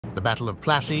The Battle of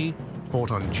Plassey,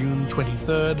 fought on June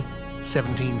 23,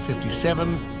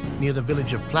 1757, near the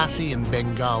village of Plassey in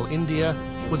Bengal, India,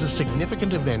 was a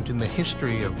significant event in the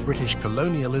history of British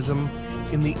colonialism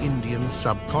in the Indian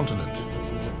subcontinent.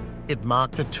 It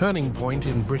marked a turning point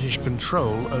in British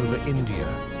control over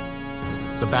India.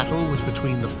 The battle was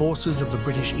between the forces of the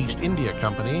British East India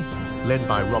Company, led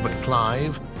by Robert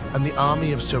Clive, and the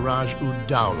army of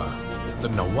Siraj-ud-Dowlah, the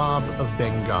Nawab of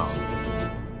Bengal.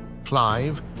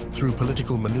 Clive, through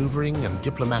political maneuvering and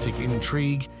diplomatic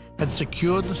intrigue, had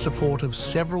secured the support of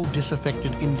several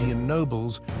disaffected Indian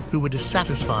nobles who were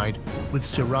dissatisfied with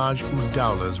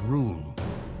Siraj-ud-Dowlah's rule.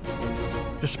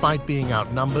 Despite being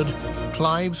outnumbered,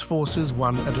 Clive's forces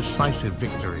won a decisive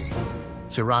victory.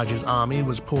 Siraj's army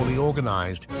was poorly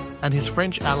organized, and his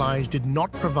French allies did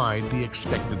not provide the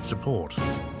expected support.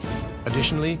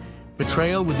 Additionally,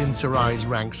 betrayal within Siraj's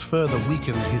ranks further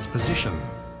weakened his position.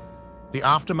 The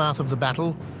aftermath of the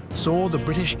battle saw the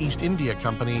British East India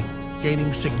Company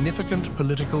gaining significant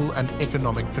political and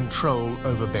economic control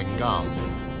over Bengal.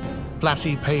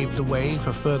 Plassey paved the way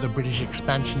for further British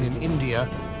expansion in India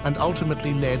and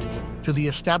ultimately led to the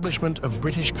establishment of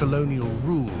British colonial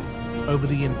rule over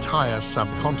the entire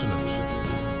subcontinent.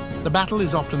 The battle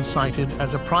is often cited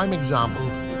as a prime example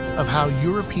of how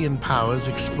European powers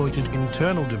exploited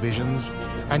internal divisions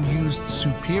and used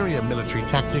superior military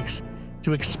tactics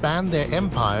to expand their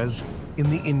empires in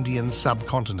the Indian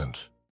subcontinent.